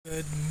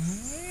Good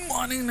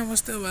morning,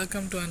 namaste,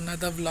 welcome to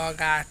another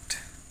vlog at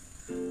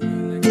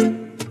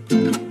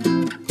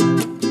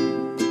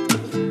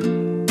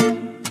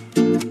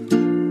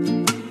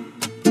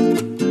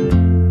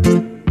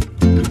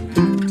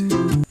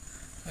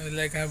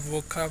I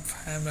woke up,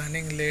 I'm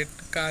running late,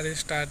 car is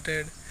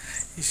started,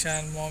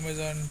 Ishan mom is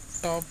on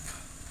top,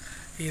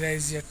 Ira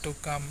is yet to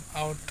come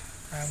out.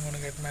 I'm gonna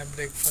get my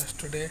breakfast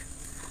today.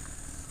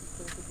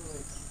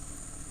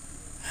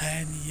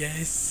 And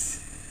yes,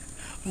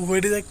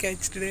 what is the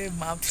catch today?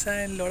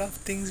 Mapsa and lot of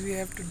things we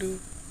have to do.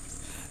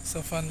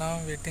 So for now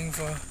waiting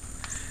for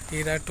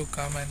Ira to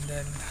come and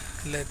then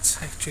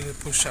let's actually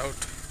push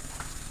out.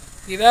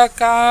 Ira,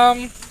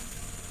 come!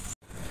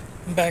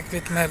 Back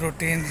with my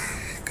routine.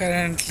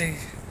 Currently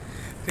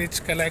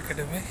reached Kala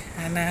Academy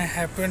and I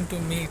happen to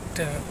meet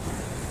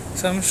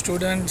some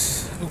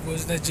students who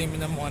goes to the gym in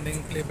the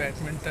morning, play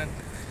badminton.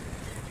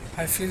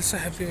 I feel so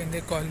happy when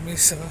they call me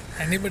sir.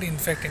 Anybody, in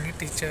fact, any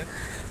teacher.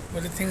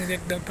 But the thing is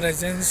that the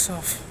presence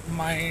of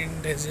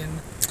mind, as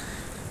in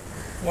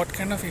what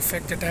kind of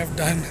effect that I have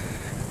done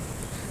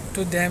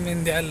to them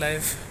in their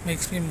life,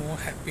 makes me more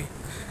happy.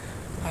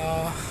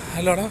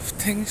 A lot of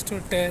things to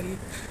tell,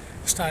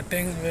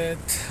 starting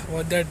with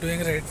what they're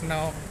doing right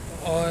now,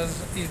 or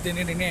if they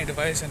need any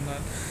advice or not.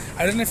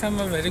 I don't know if I'm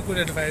a very good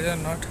advisor or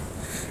not.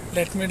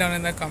 Let me down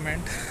in the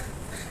comment.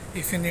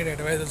 If you need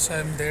advice, also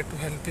I'm there to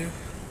help you.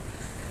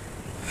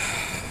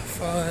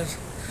 For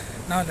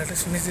now, let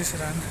us finish this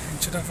run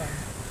instead of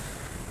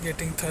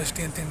getting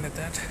thirsty and things like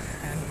that,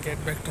 and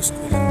get back to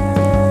school.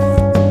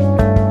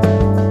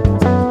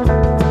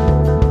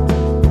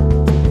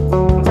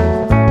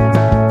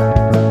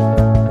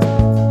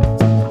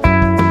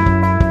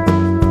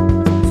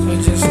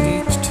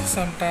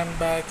 Sometime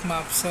back,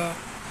 Mapsa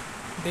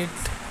did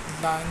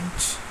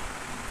lunch,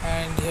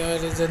 and here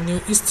is a new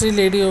istri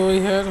lady over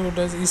here who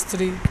does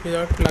istri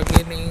without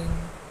plugging in,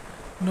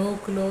 no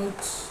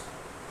clothes.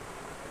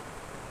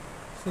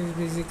 She's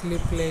basically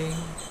playing.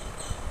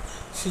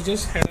 She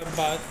just had a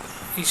bath.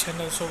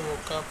 Ishan also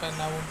woke up,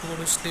 and I want to go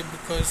to sleep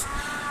because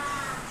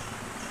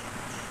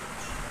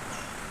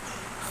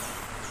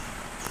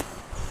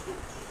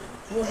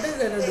what is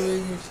that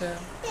doing, Ishan?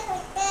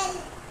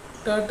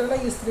 Turtle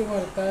like istri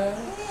marta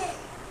hai.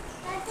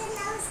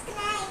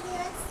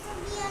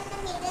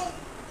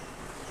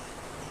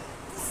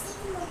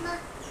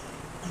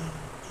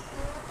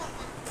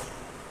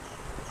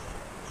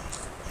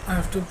 I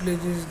have to play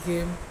this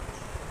game,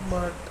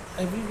 but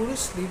I will go to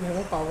sleep, have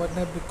a power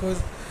nap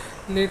because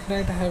late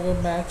night I have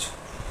a match,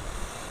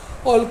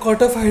 all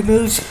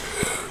quarterfinals.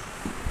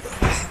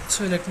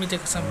 So let me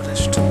take some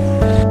rest.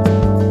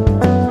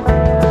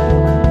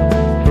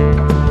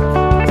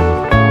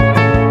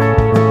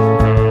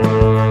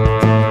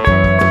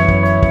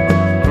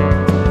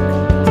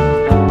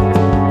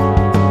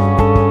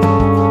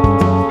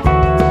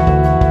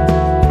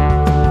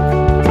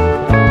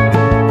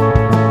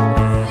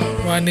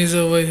 One is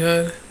over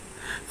here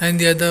and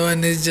the other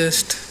one is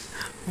just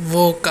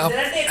woke up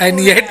and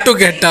yet to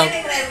get up.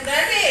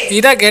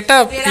 Ira, get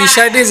up.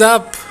 Ishan is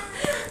up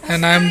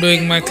and I'm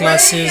doing my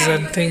classes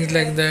and things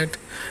like that.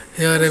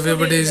 Here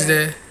everybody is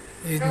there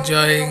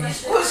enjoying.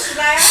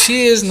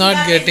 She is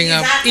not getting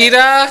up.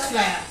 Ira,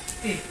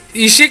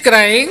 is she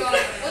crying?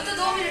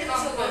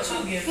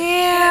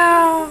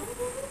 Yeah.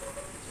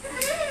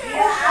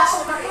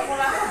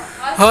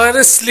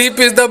 Her sleep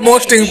is the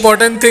most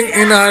important thing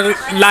in her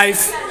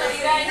life.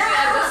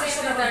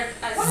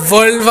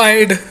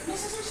 Worldwide.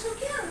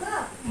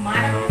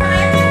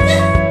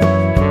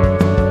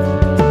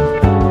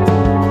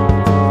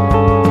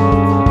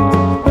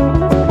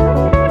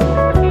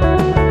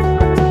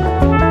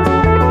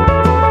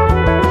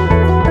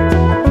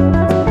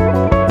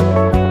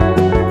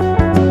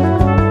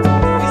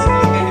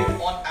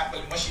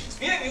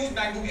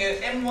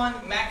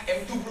 M1, Mac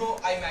M2 Pro,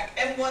 iMac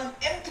M1,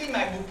 M3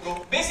 MacBook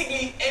Pro,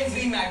 basically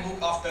every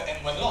MacBook after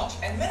M1 launch.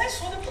 And when I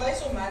saw the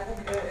price of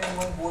MacBook Air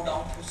M1 go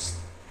down to...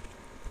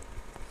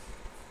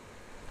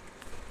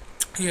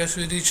 Yes,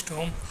 we reached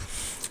home.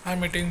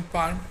 I'm eating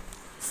pan.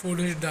 Food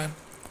is done.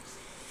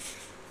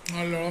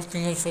 A lot of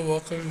things also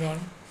work is done.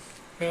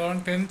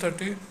 Around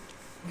 10:30,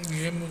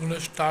 game is going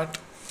to start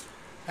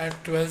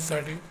at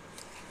 12:30.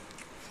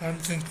 So I'm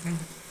thinking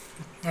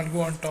I'll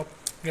go on top,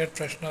 get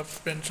freshened up,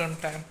 spend some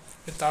time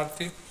with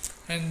Aarti,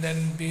 and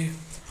then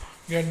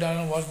get down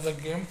and watch the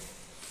game.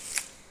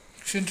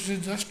 Since it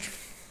is just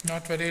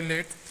not very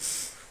late,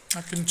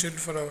 I can chill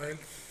for a while.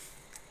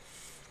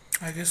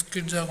 I guess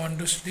kids are going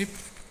to sleep.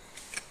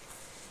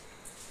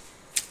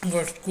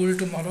 Got school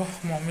tomorrow.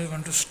 Mom is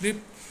going to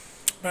sleep.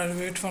 But I'll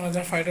wait for another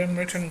 5-10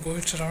 minutes and go.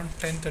 It's around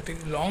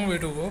 10:30. Long way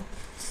to go.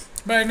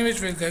 But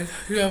anyways, wait guys.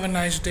 You have a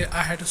nice day.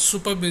 I had a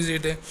super busy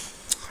day.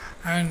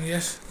 And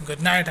yes, good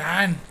night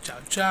and ciao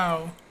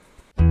ciao.